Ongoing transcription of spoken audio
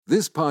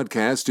This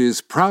podcast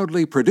is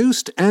proudly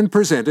produced and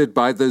presented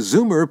by the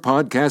Zoomer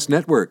Podcast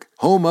Network,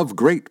 home of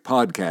great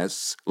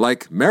podcasts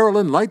like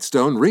Marilyn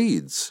Lightstone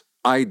Reads,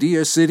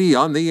 Idea City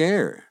on the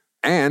Air,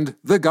 and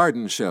The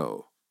Garden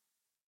Show.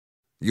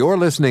 You're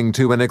listening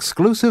to an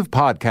exclusive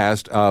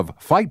podcast of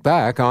Fight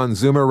Back on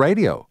Zoomer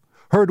Radio,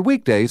 heard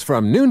weekdays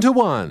from noon to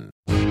 1.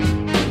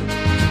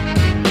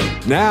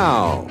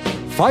 Now,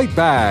 Fight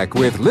Back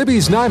with Libby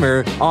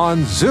Znaimer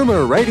on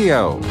Zoomer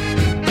Radio.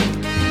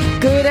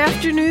 Good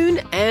afternoon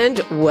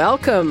and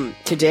welcome.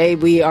 Today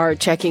we are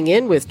checking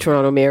in with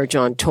Toronto Mayor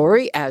John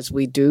Tory, as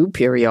we do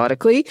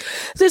periodically.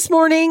 This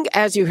morning,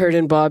 as you heard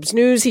in Bob's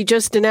News, he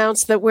just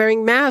announced that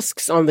wearing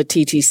masks on the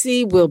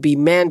TTC will be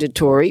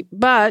mandatory,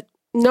 but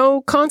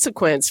no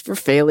consequence for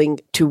failing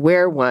to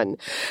wear one.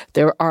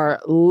 There are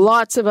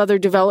lots of other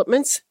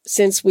developments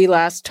since we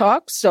last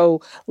talked,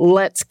 so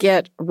let's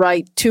get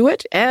right to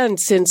it. And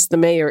since the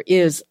mayor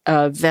is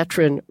a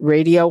veteran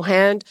radio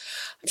hand,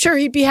 I'm sure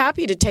he'd be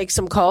happy to take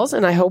some calls,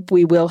 and I hope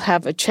we will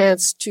have a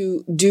chance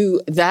to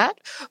do that.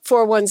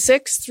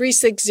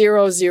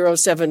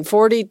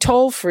 416-360-0740,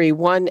 toll-free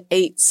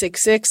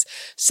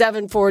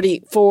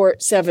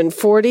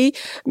 1-866-740-4740.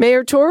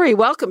 Mayor Tory,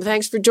 welcome.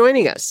 Thanks for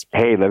joining us.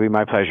 Hey, Libby,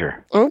 my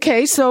pleasure.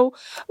 Okay, so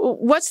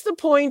what's the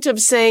point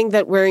of saying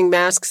that wearing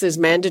masks is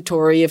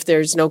mandatory if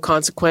there's no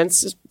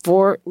consequences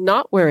for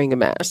not wearing a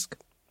mask?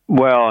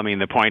 Well, I mean,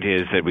 the point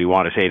is that we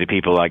want to say to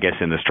people, I guess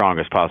in the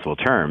strongest possible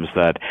terms,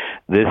 that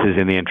this is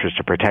in the interest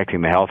of protecting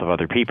the health of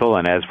other people.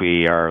 And as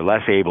we are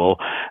less able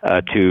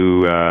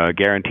to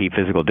guarantee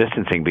physical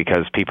distancing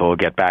because people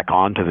get back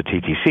onto the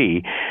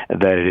TTC,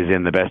 that it is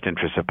in the best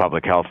interest of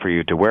public health for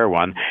you to wear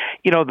one.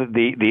 You know,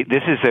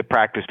 this is a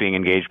practice being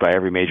engaged by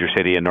every major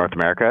city in North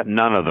America.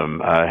 None of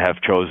them have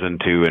chosen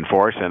to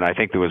enforce. And I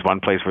think there was one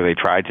place where they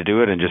tried to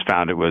do it and just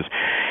found it was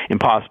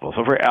impossible.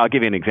 So I'll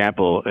give you an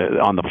example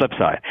on the flip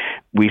side.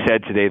 We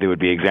said today there would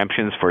be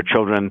exemptions for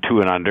children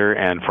 2 and under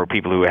and for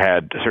people who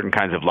had certain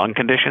kinds of lung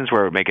conditions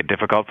where it would make it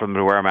difficult for them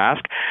to wear a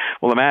mask.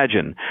 Well,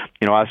 imagine,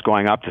 us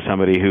going up to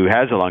somebody who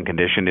has a lung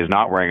condition, is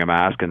not wearing a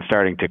mask, and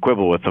starting to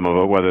quibble with them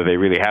about whether they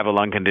really have a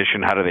lung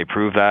condition, how do they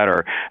prove that,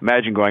 or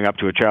imagine going up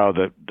to a child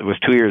that was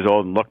 2 years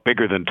old and looked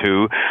bigger than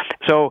 2.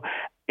 So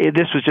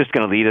this was just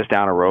going to lead us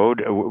down a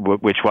road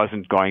which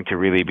wasn't going to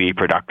really be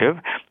productive.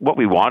 What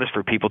we want is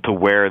for people to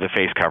wear the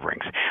face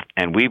coverings.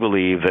 And we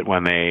believe that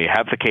when they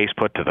have the case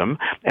put to them,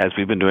 as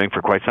we've been doing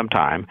for quite some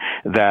time,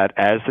 that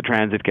as the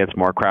transit gets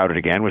more crowded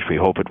again, which we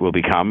hope it will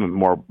become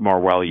more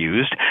well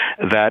used,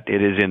 that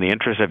it is in the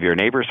interest of your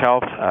neighbor's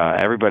health,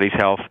 everybody's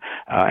health,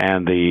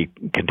 and the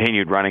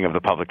continued running of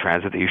the public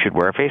transit that you should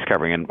wear a face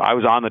covering. And I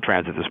was on the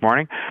transit this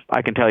morning.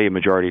 I can tell you a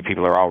majority of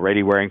people are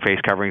already wearing face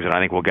coverings, and I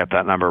think we'll get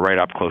that number right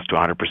up close to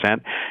 100%.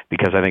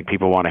 Because I think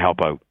people want to help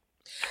out.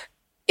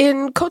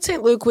 In Côte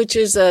Saint-Luc, which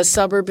is a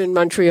suburb in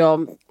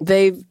Montreal,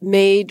 they've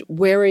made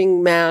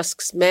wearing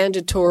masks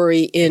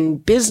mandatory in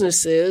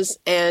businesses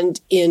and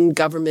in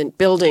government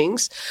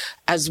buildings,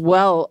 as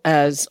well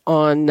as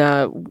on,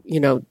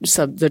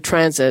 the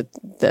transit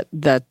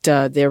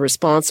that they're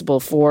responsible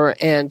for.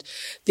 And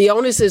the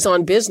onus is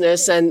on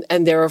business, and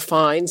there are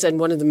fines. And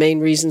one of the main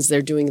reasons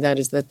they're doing that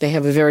is that they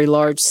have a very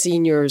large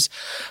seniors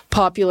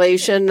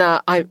population.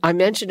 I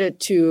mentioned it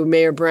to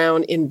Mayor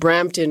Brown in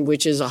Brampton,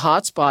 which is a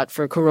hotspot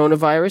for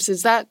coronavirus.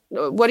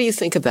 What do you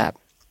think of that?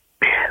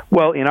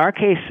 Well, in our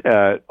case,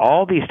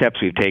 all these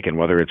steps we've taken,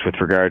 whether it's with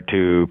regard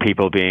to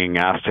people being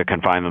asked to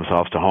confine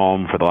themselves to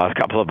home for the last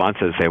couple of months,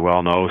 as they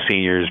well know,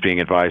 seniors being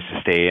advised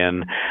to stay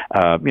in,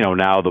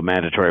 now the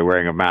mandatory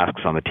wearing of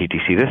masks on the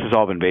TTC, this has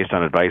all been based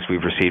on advice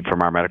we've received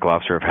from our medical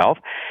officer of health.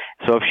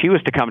 So if she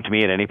was to come to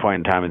me at any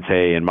point in time and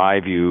say, in my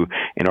view,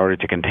 in order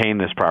to contain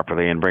this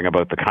properly and bring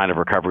about the kind of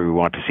recovery we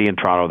want to see in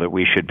Toronto, that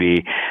we should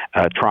be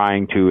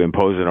trying to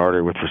impose an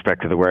order with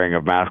respect to the wearing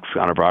of masks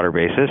on a broader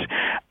basis,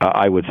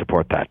 I would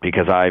support that,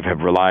 because I have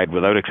relied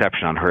without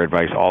exception on her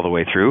advice all the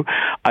way through.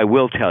 I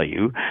will tell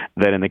you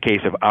that in the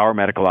case of our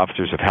medical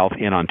officers of health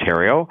in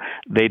Ontario,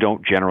 they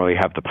don't generally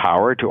have the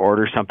power to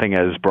order something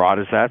as broad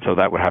as that, so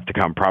that would have to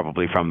come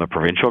probably from the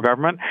provincial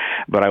government.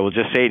 But I will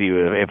just say to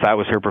you, if that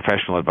was her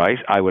professional advice,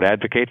 I would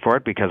advocate for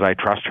it, because I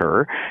trust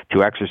her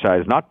to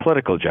exercise not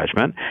political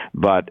judgment,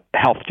 but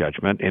health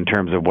judgment in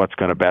terms of what's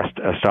going to best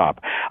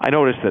stop. I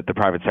noticed that the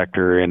private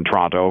sector in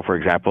Toronto, for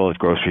example, as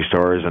grocery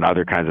stores and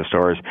other kinds of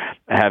stores,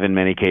 have in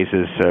many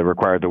cases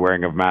required the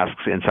wearing of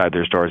masks inside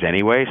their stores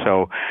anyway.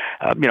 So,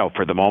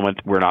 for the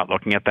moment, we're not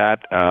looking at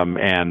that.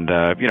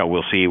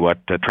 We'll see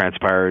what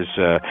transpires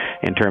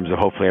in terms of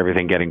hopefully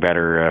everything getting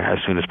better as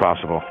soon as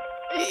possible.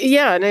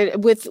 Yeah,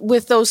 and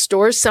with those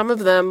stores, some of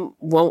them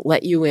won't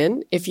let you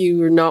in if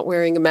you're not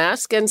wearing a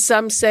mask, and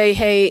some say,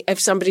 hey, if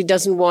somebody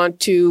doesn't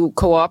want to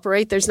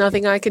cooperate, there's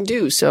nothing I can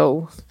do.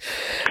 So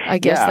I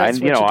guess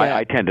that's what you get.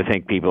 I tend to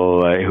think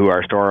people who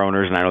are store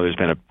owners, and I know there's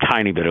been a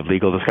tiny bit of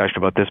legal discussion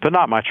about this, but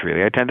not much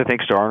really. I tend to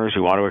think store owners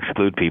who want to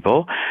exclude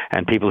people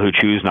and people who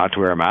choose not to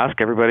wear a mask,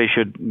 everybody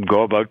should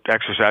go about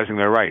exercising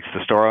their rights.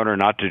 The store owner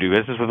not to do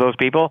business with those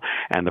people,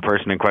 and the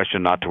person in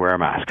question not to wear a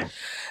mask.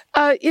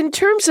 In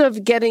terms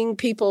of getting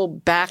people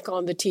back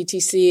on the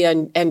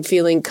TTC and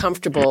feeling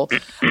comfortable,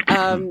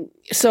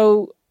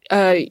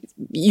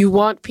 you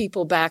want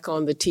people back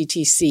on the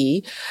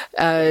TTC.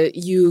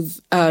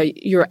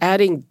 You're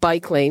adding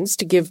bike lanes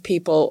to give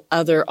people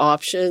other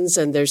options,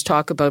 and there's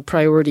talk about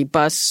priority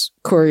bus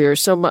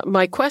couriers. So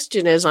my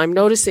question is, I'm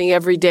noticing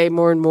every day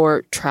more and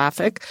more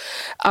traffic.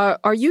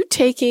 Are you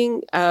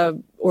taking,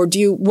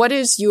 what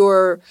is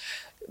your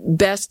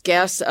best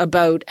guess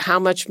about how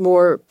much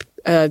more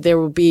there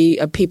will be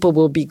people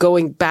will be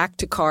going back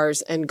to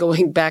cars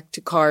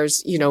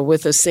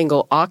with a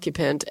single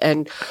occupant,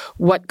 and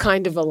what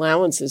kind of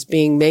allowance is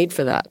being made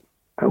for that?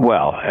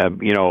 Well,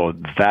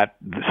 that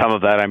some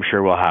of that I'm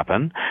sure will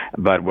happen,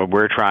 but what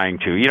we're trying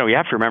to, you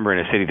have to remember,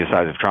 in a city the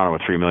size of Toronto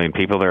with 3 million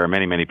people, there are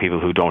many, many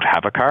people who don't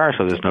have a car.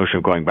 So this notion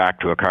of going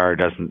back to a car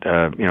isn't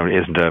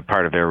a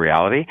part of their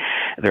reality.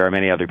 There are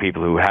many other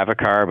people who have a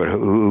car, but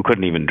who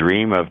couldn't even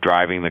dream of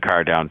driving the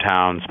car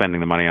downtown,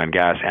 spending the money on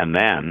gas, and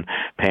then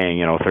paying,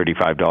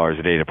 $35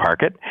 a day to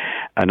park it,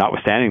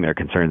 notwithstanding their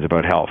concerns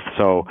about health.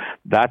 So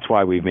that's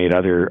why we've made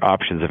other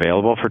options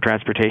available for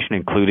transportation,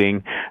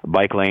 including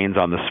bike lanes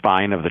on the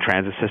spine of the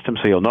transit system.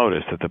 So you'll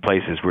notice that the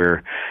places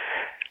where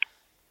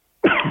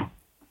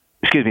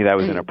that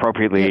was an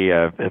appropriately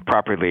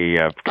properly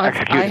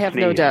executed I have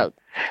sneeze. No doubt.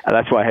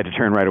 That's why I had to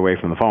turn right away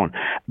from the phone.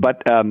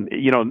 But,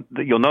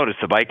 you'll notice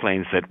the bike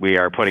lanes that we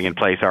are putting in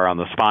place are on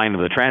the spine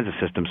of the transit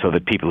system, so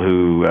that people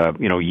who,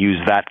 use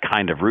that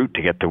kind of route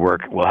to get to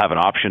work will have an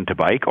option to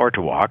bike or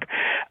to walk.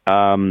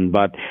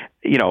 But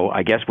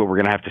I guess what we're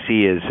going to have to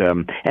see is,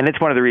 and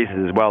it's one of the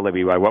reasons as well,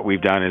 Libby, why what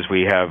we've done is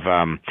we have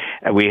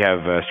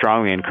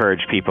strongly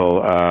encouraged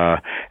people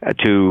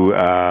to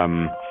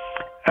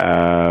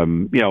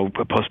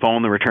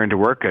postpone the return to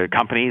work,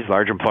 companies,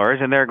 large employers,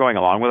 and they're going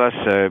along with us,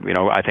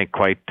 I think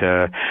quite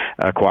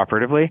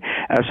cooperatively,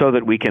 so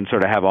that we can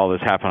sort of have all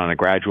this happen on a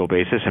gradual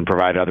basis and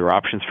provide other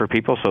options for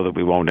people, so that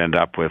we won't end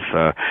up with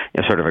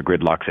sort of a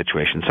gridlock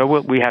situation. So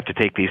we have to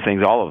take these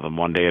things, all of them,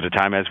 one day at a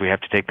time, as we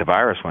have to take the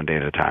virus one day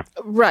at a time.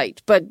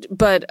 Right, but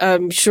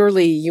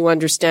surely you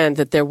understand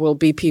that there will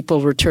be people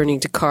returning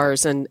to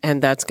cars, and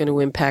that's going to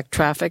impact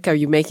traffic. Are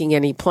you making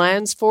any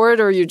plans for it,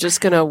 or are you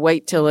just going to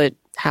wait till it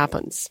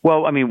happens?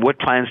 Well, what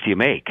plans do you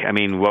make?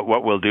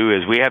 What we'll do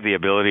is we have the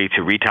ability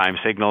to retime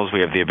signals. We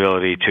have the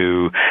ability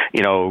to,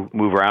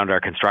 move around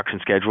our construction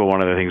schedule.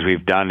 One of the things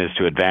we've done is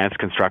to advance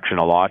construction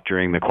a lot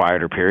during the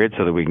quieter period,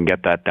 so that we can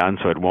get that done,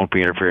 so it won't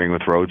be interfering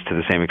with roads to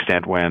the same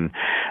extent when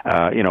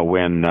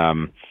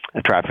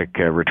traffic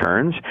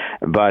returns.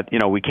 But,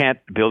 we can't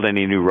build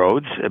any new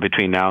roads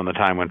between now and the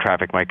time when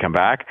traffic might come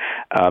back.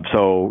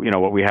 So,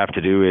 what we have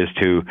to do is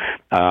to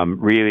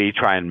really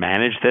try and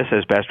manage this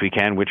as best we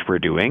can, which we're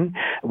doing.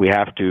 We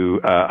have to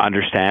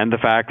understand the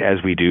fact,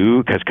 as we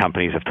do, because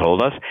companies have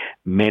told us,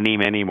 many,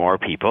 many more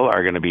people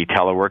are going to be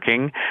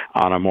teleworking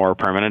on a more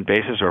permanent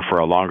basis or for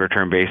a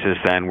longer-term basis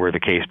than were the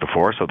case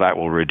before, so that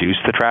will reduce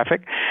the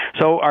traffic.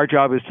 So our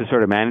job is to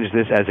sort of manage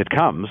this as it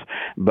comes,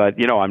 but,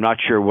 I'm not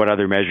sure what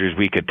other measures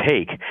we could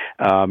take,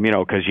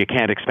 because you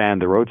can't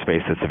expand the road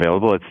space that's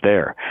available. It's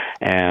there.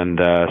 And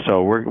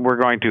so we're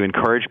going to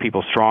encourage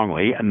people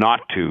strongly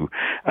not to,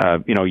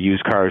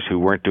 use cars who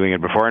weren't doing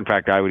it before. In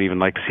fact, I would even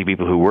like to see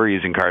people who were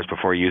using cars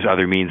before use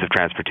other means of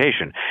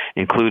transportation,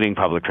 including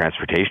public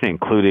transportation,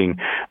 including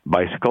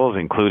bicycles,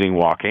 including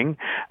walking,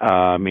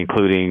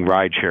 including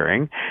ride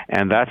sharing.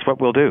 And that's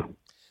what we'll do.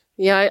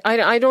 Yeah,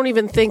 I don't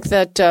even think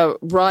that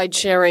ride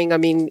sharing,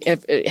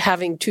 if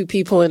having two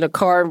people in a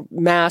car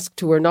masked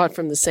who are not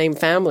from the same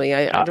family,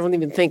 I don't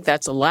even think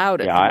that's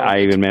allowed. Yeah, I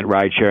even meant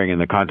ride sharing in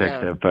the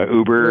context of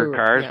Uber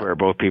cars, where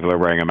both people are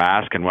wearing a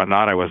mask and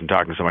whatnot. I wasn't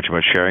talking so much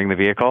about sharing the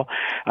vehicle.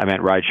 I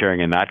meant ride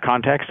sharing in that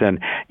context. And,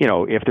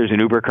 if there's an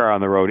Uber car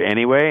on the road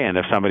anyway, and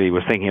if somebody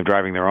was thinking of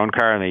driving their own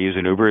car and they use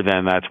an Uber,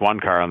 then that's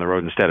one car on the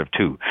road instead of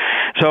two.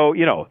 So,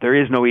 there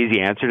is no easy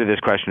answer to this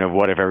question of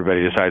what if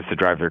everybody decides to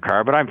drive their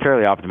car, but I'm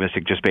fairly optimistic,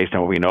 just based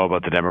on what we know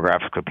about the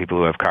demographics of people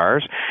who have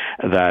cars,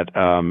 that,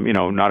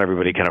 not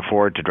everybody can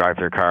afford to drive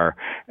their car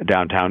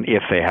downtown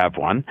if they have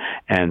one.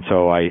 And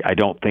so I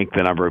don't think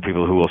the number of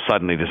people who will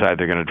suddenly decide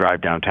they're going to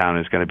drive downtown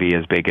is going to be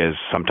as big as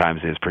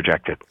sometimes is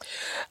projected.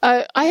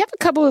 I have a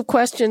couple of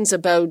questions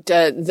about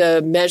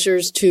the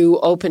measures to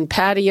open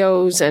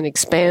patios and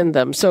expand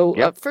them.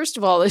 So first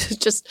of all, it's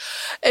just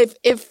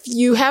if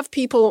you have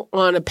people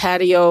on a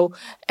patio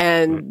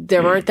and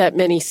there aren't that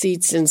many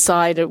seats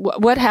inside,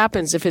 what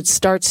happens if it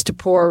starts to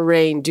pour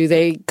rain? Do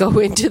they go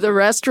into the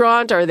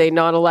restaurant? Are they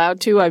not allowed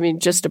to?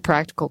 Just a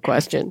practical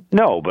question.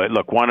 No, but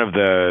look, one of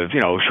the,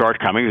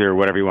 shortcomings, or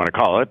whatever you want to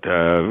call it,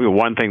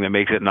 one thing that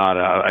makes it not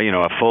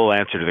a full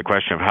answer to the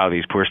question of how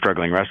these poor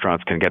struggling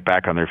restaurants can get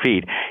back on their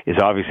feet is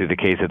obviously the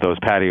case that those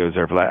patios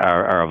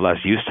are of less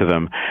use to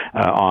them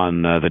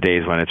on the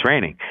days when it's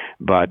raining.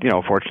 But,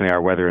 fortunately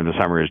our weather in the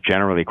summer is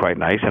generally quite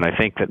nice, and I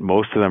think that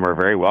most of them are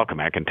very welcome.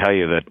 I can tell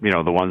you that,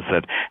 the ones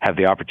that have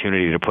the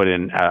opportunity to put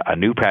in a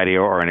new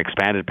patio or an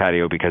expanded expanded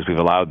patio because we've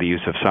allowed the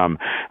use of some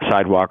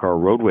sidewalk or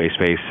roadway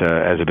space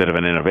as a bit of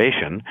an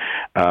innovation,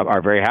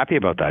 are very happy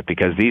about that,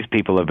 because these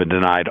people have been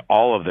denied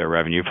all of their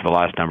revenue for the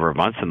last number of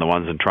months, and the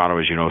ones in Toronto,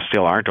 as you know,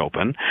 still aren't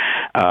open.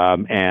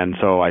 And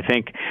so I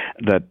think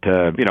that,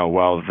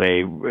 while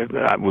they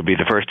would be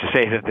the first to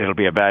say that it'll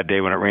be a bad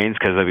day when it rains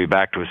because they'll be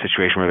back to a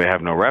situation where they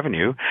have no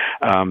revenue,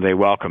 they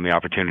welcome the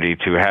opportunity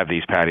to have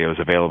these patios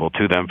available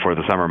to them for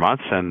the summer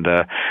months, and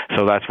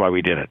so that's why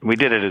we did it. We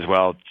did it as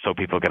well so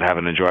people could have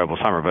an enjoyable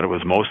summer, but it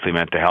was mostly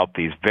meant to help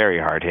these very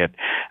hard-hit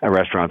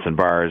restaurants and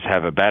bars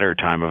have a better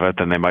time of it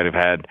than they might have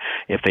had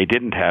if they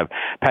didn't have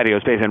patio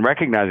space, and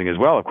recognizing as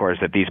well, of course,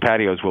 that these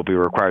patios will be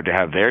required to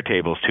have their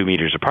tables 2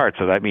 meters apart.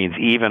 So that means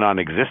even on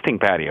existing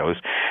patios,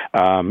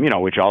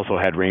 which also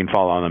had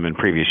rainfall on them in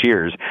previous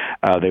years,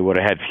 they would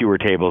have had fewer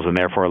tables and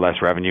therefore less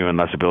revenue and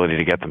less ability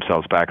to get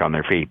themselves back on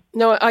their feet.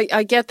 No,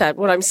 I get that.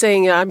 What I'm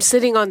saying, I'm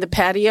sitting on the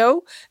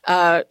patio,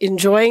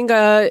 enjoying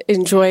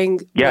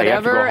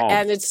whatever,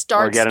 and it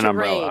starts or get an to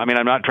umbrella. rain. I mean,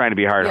 I'm not trying to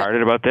be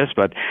hard-hearted about this,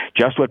 but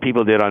just what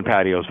people did on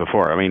patios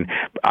before. I mean,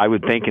 I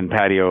would think in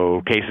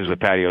cases with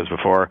patios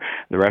before,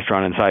 the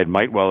restaurant inside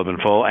might well have been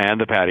full and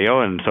the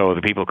patio, and so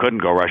the people couldn't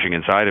go rushing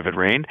inside if it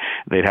rained.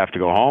 They'd have to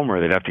go home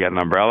or they'd have to get an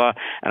umbrella.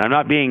 And I'm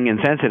not being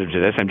insensitive to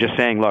this. I'm just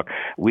saying, look,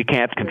 we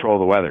can't control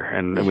the weather,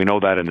 and we know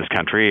that in this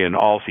country in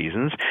all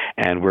seasons,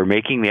 and we're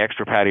making the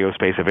extra patio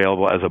space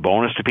available as a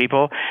bonus to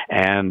people,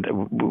 and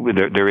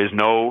there is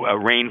no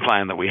rain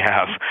plan that we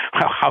have.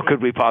 How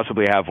could we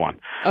possibly have one?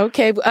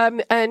 Okay,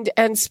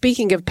 and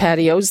speaking of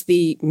patios,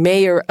 the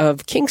mayor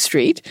of King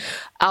Street,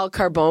 Al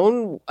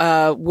Carbone,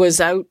 was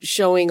out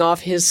showing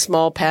off his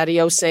small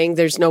patio, saying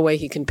there's no way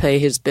he can pay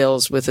his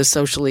bills with a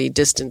socially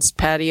distanced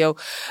patio.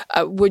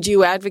 Would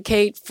you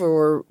advocate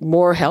for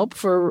more help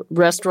for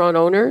restaurant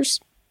owners?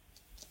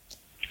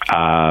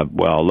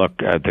 Well, look,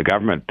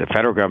 the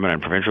federal government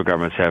and provincial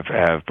governments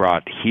have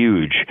brought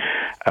huge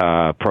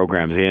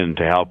programs in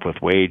to help with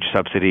wage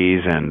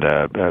subsidies and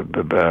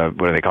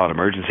what do they call it,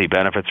 emergency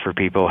benefits for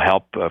people,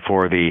 help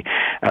for the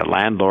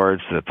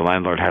landlords that the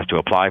landlord has to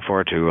apply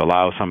for to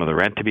allow some of the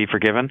rent to be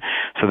forgiven.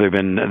 So there's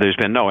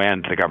been no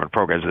end to the government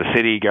programs. The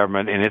city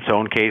government, in its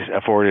own case,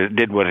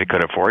 did what it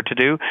could afford to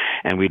do,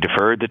 and we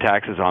deferred the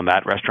taxes on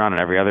that restaurant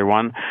and every other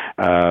one,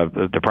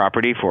 the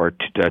property for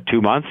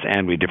 2 months,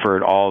 and we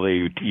deferred all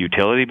the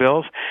utility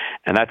bills,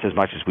 and that's as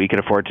much as we can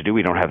afford to do.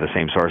 We don't have the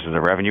same sources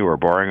of revenue or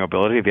borrowing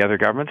ability of the other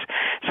governments.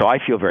 So I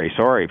feel very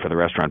sorry for the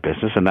restaurant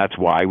business, and that's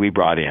why we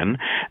brought in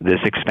this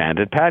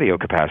expanded patio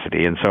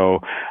capacity. And so,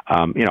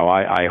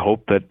 I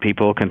hope that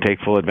people can take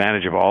full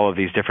advantage of all of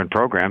these different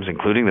programs,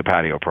 including the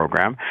patio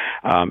program.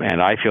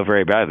 And I feel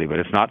very badly, but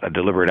it's not a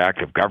deliberate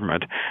act of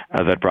government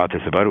that brought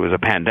this about. It was a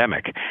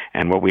pandemic.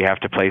 And what we have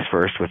to place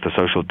first with the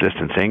social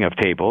distancing of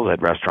tables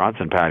at restaurants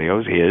and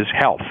patios is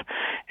health.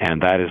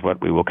 And that is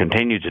what we will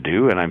continue to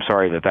do. And I'm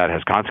sorry that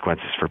has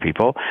consequences for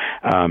people.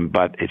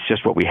 But it's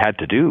just what we had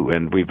to do.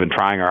 And we've been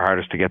trying our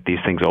hardest to get these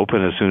things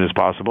open as soon as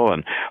possible.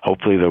 And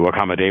hopefully there will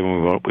come a day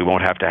when we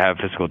won't have to have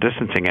physical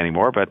distancing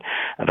anymore. But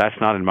that's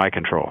not in my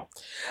control.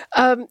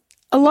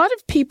 A lot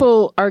of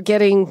people are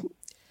getting,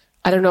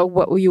 I don't know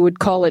what you would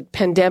call it,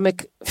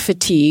 pandemic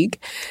fatigue.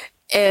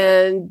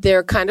 And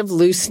they're kind of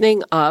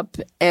loosening up,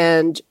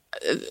 and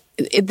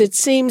it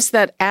seems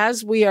that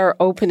as we are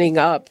opening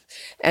up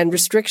and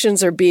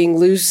restrictions are being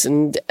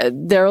loosened,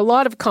 there are a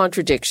lot of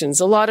contradictions.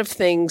 A lot of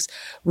things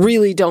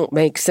really don't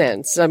make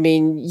sense. I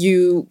mean,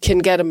 you can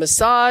get a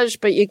massage,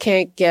 but you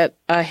can't get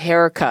a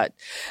haircut.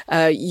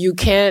 You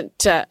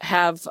can't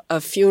have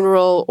a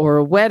funeral or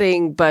a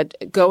wedding, but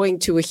going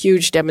to a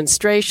huge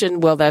demonstration,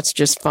 well, that's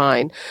just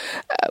fine.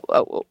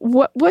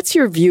 What's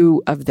your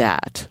view of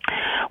that?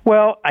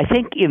 Well, I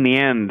think in the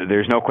end,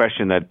 there's no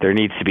question that there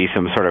needs to be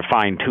some sort of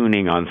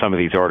fine-tuning on some of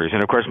these orders.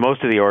 And, of course,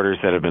 most of the orders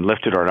that have been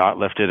lifted or not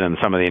lifted and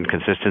some of the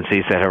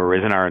inconsistencies that have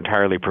arisen are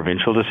entirely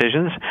provincial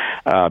decisions,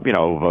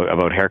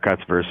 about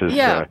haircuts versus,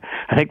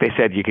 I think they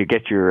said you could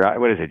get you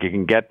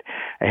can get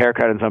a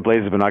haircut in some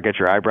places but not get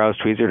your eyebrows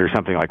tweezed or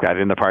something like that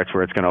in the parts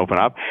where it's going to open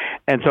up.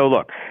 And so,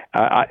 look,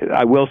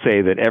 I will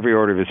say that every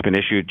order that's been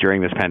issued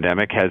during this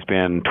pandemic has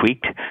been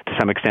tweaked to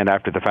some extent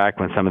after the fact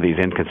when some of these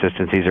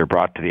inconsistencies are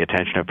brought to the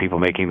attention of people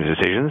making the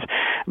decisions.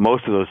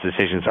 Most of those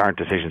decisions aren't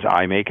decisions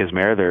I make as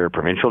mayor. They're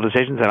provincial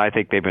decisions, and I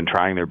think they've been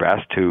trying their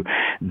best to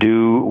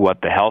do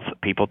what the health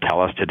people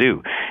tell us to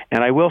do.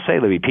 And I will say,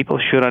 Libby, people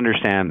should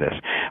understand this.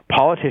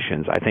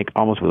 Politicians, I think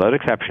almost without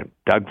exception,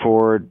 Doug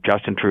Ford,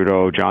 Justin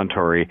Trudeau, John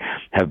Tory,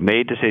 have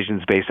made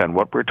decisions based on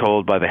what we're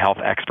told by the health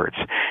experts.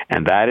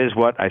 And that is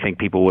what I think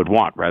people would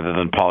want, rather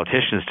than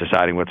politicians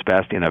deciding what's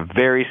best in a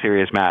very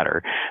serious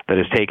matter that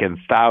has taken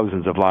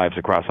thousands of lives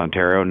across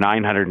Ontario,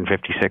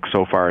 956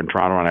 so far in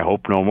Toronto, and I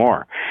hope no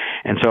more.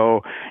 And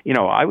so,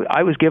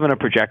 I was given a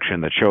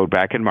projection that showed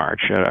back in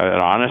March,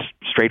 an honest,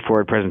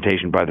 straightforward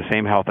presentation by the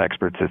same health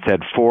experts that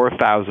said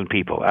 4,000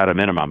 people at a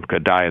minimum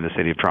could die in the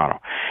city of Toronto.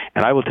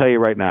 And I will tell you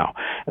right now,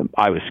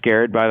 I was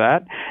scared by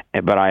that,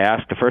 but I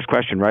asked the first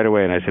question right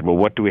away, and I said, well,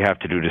 what do we have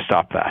to do to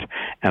stop that?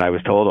 And I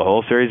was told a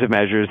whole series of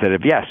measures that,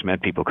 if yes,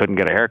 meant people couldn't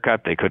get a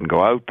haircut, they couldn't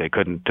go out, they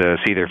couldn't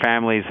see their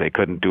families, they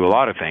couldn't do a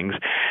lot of things.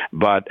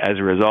 But as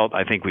a result,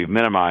 I think we've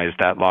minimized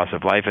that loss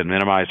of life and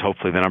minimized,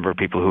 hopefully, the number of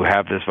people who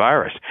have this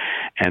virus.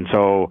 And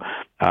so,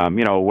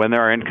 when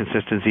there are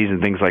inconsistencies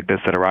and things like this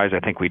that arise, I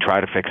think we try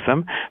to fix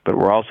them, but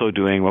we're also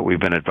doing what we've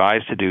been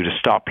advised to do to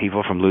stop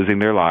people from losing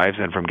their lives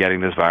and from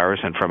getting this virus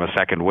and from a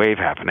second wave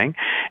happening.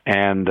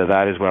 And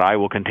that is what I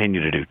will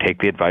continue to do. Take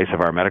the advice of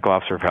our medical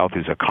officer of health,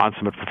 who's a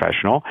consummate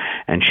professional,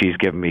 and she's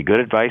given me good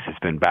advice. It's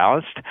been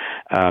balanced,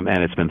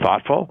 and it's been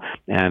thoughtful,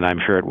 and I'm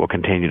sure it will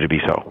continue to be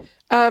so.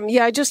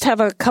 I just have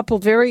a couple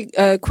very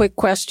quick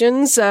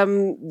questions.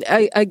 Some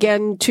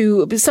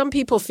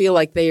people feel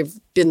like they've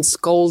been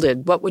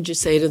scolded. What would you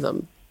say to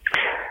them?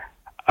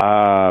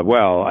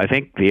 Well, I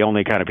think the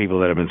only kind of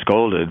people that have been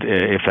scolded,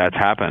 if that's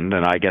happened,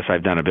 and I guess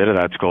I've done a bit of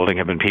that scolding,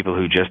 have been people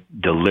who just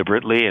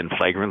deliberately and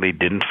flagrantly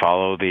didn't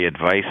follow the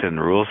advice and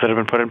rules that have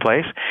been put in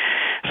place.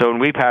 So when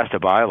we passed a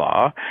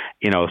bylaw,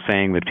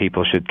 saying that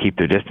people should keep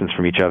their distance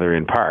from each other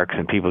in parks,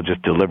 and people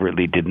just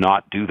deliberately did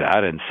not do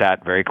that and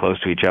sat very close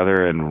to each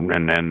other and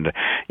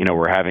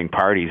were having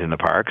parties in the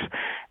parks,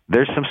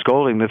 there's some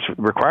scolding that's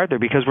required there,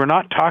 because we're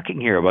not talking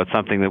here about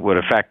something that would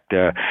affect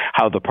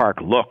how the park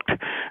looked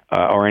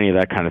or any of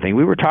that kind of thing.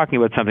 We were talking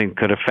about something that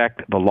could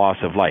affect the loss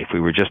of life. We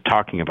were just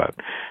talking about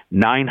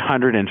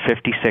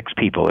 956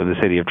 people in the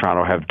city of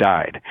Toronto have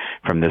died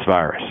from this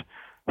virus.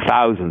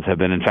 Thousands have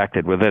been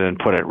infected with it and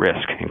put at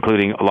risk,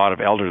 including a lot of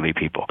elderly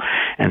people.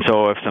 And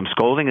so if some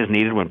scolding is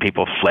needed when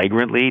people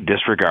flagrantly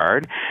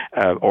disregard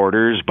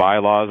orders,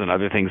 bylaws, and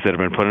other things that have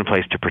been put in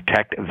place to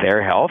protect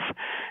their health,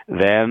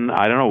 then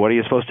I don't know, what are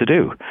you supposed to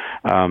do?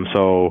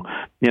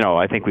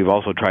 I think we've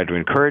also tried to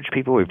encourage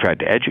people. We've tried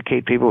to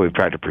educate people. We've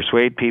tried to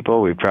persuade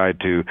people. We've tried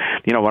to,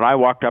 when I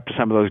walked up to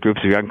some of those groups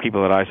of young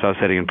people that I saw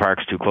sitting in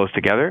parks too close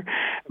together,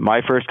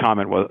 my first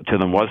comment to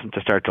them wasn't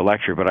to start to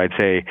lecture, but I'd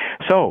say,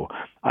 so,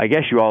 I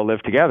guess you all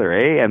live together,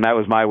 eh? And that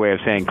was my way of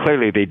saying,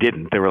 clearly they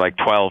didn't. There were like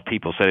 12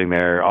 people sitting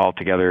there all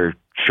together,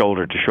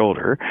 shoulder to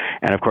shoulder.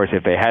 And of course,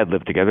 if they had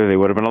lived together, they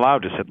would have been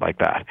allowed to sit like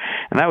that.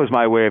 And that was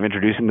my way of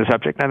introducing the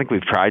subject. I think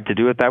we've tried to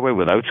do it that way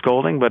without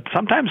scolding, but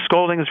sometimes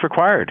scolding is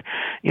required.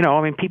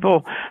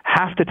 People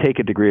have to take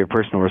a degree of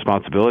personal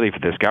responsibility for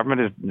this. Government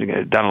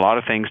has done a lot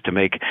of things to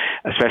make,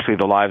 especially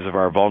the lives of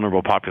our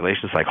vulnerable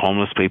populations like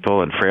homeless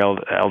people and frail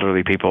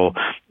elderly people,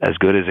 as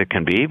good as it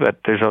can be. But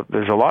there's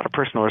a lot of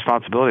personal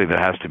responsibility that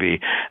has to be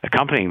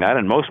accompanying that,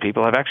 and most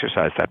people have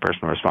exercised that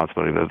personal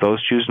responsibility. But if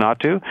those choose not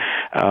to,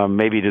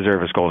 maybe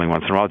deserve a scolding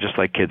once in a while, just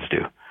like kids do.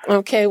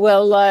 Okay,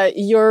 well,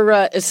 your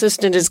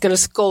assistant is going to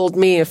scold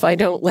me if I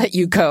don't let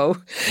you go.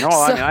 No,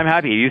 I'm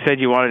happy. You said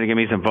you wanted to give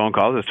me some phone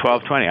calls. It's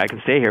 12:20. I can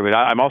stay here, but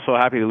I'm also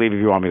happy to leave if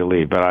you want me to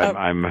leave, but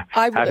I'm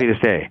happy to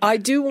stay. I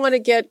do want to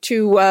get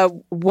to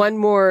one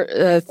more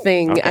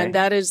thing, okay, and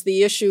that is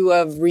the issue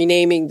of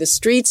renaming the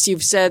streets.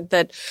 You've said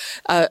that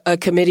a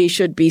committee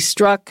should be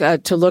struck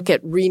to look at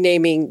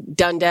renaming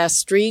Dundas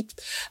Street.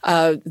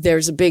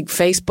 There's a big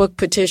Facebook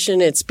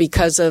petition. It's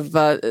because of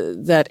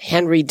that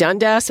Henry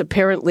Dundas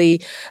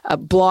apparently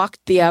blocked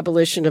the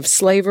abolition of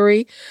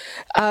slavery.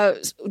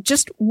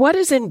 Just what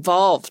is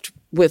involved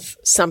with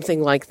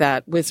something like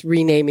that, with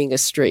renaming a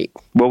street?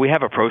 Well, we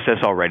have a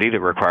process already that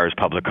requires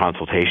public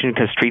consultation,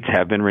 because streets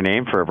have been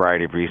renamed for a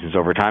variety of reasons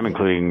over time,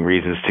 including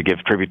reasons to give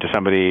tribute to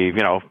somebody,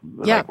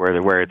 like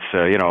where it's,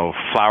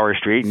 Flower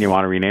Street and you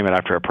want to rename it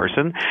after a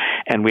person.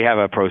 And we have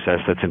a process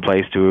that's in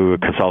place to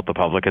consult the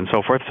public and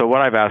so forth. So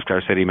what I've asked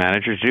our city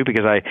manager to do,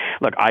 because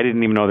I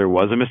didn't even know there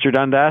was a Mr.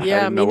 Dundas. Yeah, I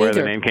didn't know where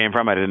the name came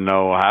from. I don't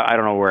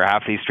know where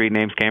half these street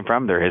names came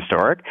from. They're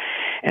historic.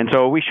 And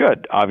so we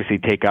should obviously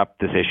take up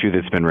this issue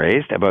that's been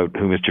raised about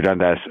who Mr.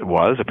 Dundas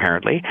was,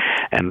 apparently,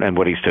 and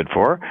what he stood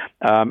for.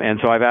 And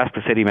so I've asked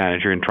the city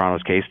manager in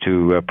Toronto's case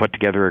to put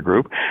together a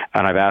group,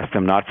 and I've asked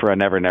them not for a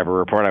never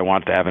report. I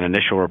want to have an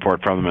initial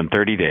report from them in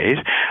 30 days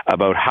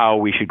about how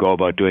we should go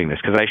about doing this,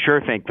 because I sure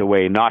think the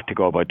way not to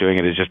go about doing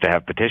it is just to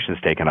have petitions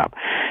taken up.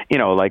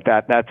 Like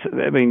that.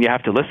 You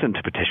have to listen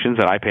to petitions,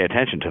 and I pay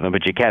attention to them,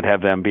 but you can't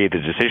have them be the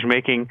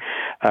decision-making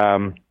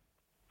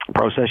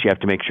process. You have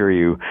to make sure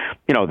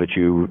that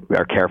you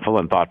are careful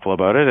and thoughtful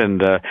about it,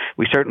 and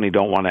we certainly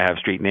don't want to have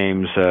street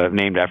names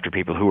named after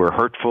people who were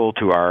hurtful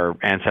to our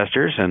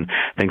ancestors and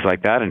things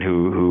like that, and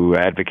who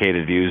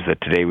advocated views that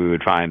today we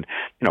would find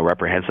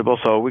reprehensible.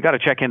 So we got to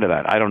check into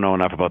that. I don't know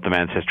enough about the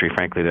man's history,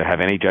 frankly, to have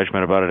any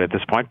judgment about it at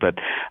this point, but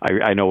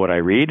I know what I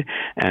read,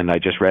 and I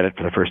just read it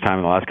for the first time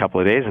in the last couple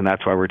of days, and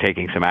that's why we're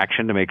taking some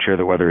action to make sure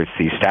that whether it's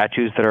these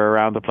statues that are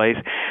around the place,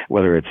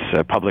 whether it's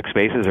public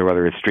spaces, or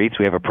whether it's streets,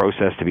 we have a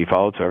process to be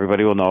followed So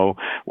everybody will know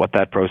what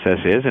that process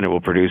is, and it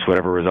will produce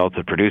whatever results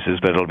it produces,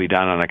 but it'll be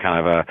done on a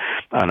kind of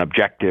an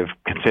objective,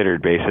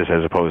 considered basis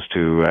as opposed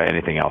to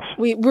anything else.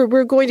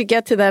 We're going to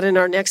get to that in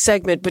our next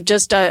segment, but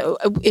just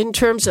in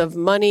terms of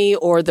money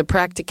or the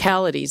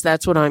practicalities,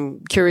 that's what I'm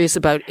curious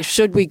about.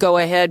 Should we go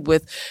ahead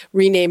with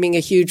renaming a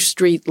huge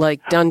street like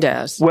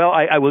Dundas? Well,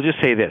 I will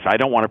just say this. I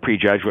don't want to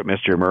prejudge what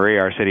Mr. Murray,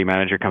 our city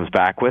manager, comes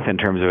back with in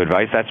terms of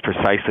advice. That's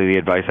precisely the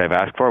advice I've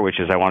asked for, which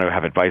is I want to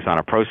have advice on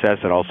a process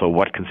and also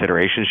what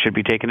considerations should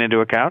be taken into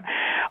account.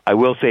 I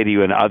will say to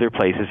you in other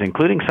places,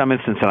 including some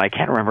instance, and I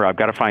can't remember, I've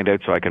got to find out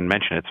so I can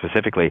mention it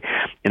specifically,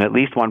 in at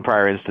least one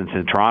prior instance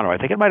in Toronto, I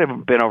think it might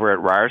have been over at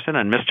Ryerson,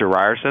 and Mr.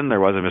 Ryerson, there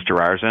was a Mr.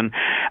 Ryerson,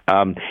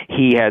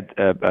 he had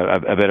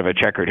a bit of a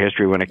checkered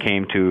history when it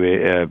came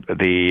to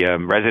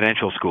the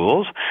residential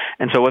schools,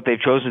 and so what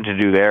they've chosen to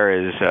do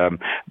there is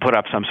put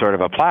up some sort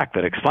of a plaque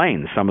that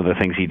explains some of the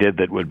things he did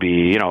that would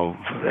be,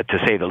 to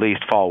say the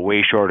least, fall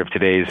way short of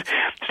today's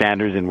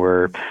standards and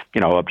were,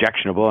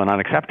 objectionable and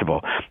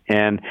unacceptable.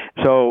 And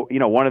so,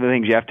 one of the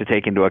things you have to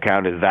take into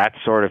account is that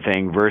sort of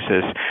thing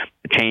versus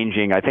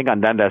changing. I think on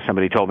Dundas,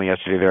 somebody told me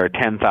yesterday there are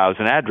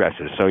 10,000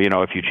 addresses. So,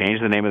 if you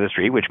change the name of the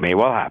street, which may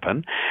well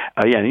happen,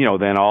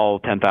 then all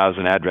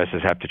 10,000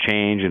 addresses have to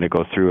change, and it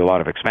goes through a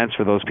lot of expense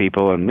for those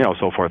people, and,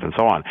 so forth and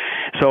so on.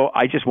 So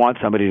I just want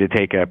somebody to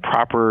take a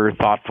proper,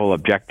 thoughtful,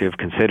 objective,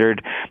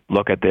 considered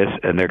look at this,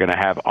 and they're going to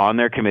have on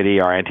their committee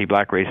our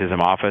anti-black racism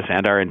office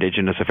and our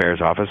Indigenous Affairs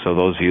office, so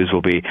those views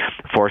will be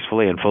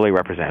forcefully and fully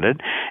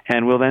represented,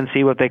 and we'll then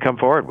see what they come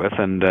forward with,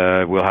 and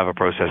we'll have a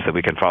process that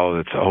we can follow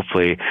that's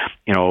hopefully,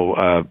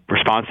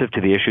 responsive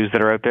to the issues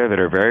that are out there that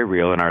are very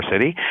real in our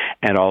city,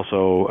 and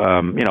also,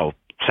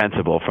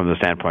 sensible from the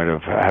standpoint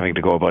of having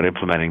to go about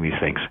implementing these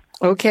things.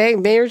 Okay,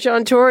 Mayor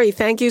John Tory,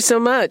 thank you so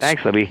much.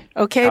 Thanks, Libby.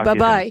 Okay,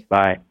 bye-bye.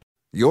 Bye.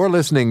 You're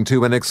listening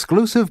to an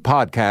exclusive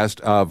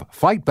podcast of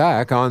Fight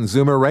Back on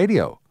Zoomer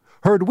Radio.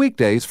 Heard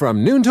weekdays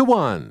from noon to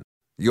 1.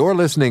 You're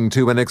listening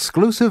to an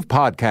exclusive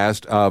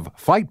podcast of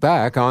Fight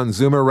Back on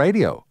Zoomer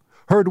Radio.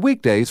 Heard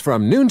weekdays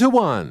from noon to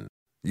 1.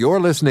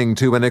 You're listening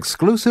to an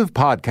exclusive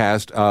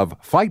podcast of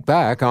Fight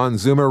Back on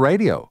Zoomer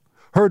Radio.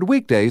 Heard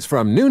weekdays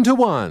from noon to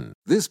 1.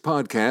 This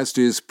podcast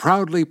is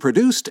proudly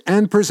produced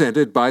and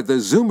presented by the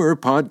Zoomer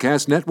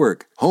Podcast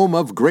Network, home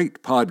of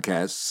great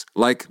podcasts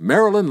like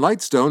Marilyn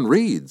Lightstone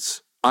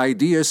Reads,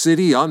 Idea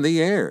City on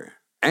the Air,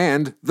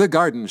 and The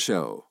Garden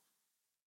Show.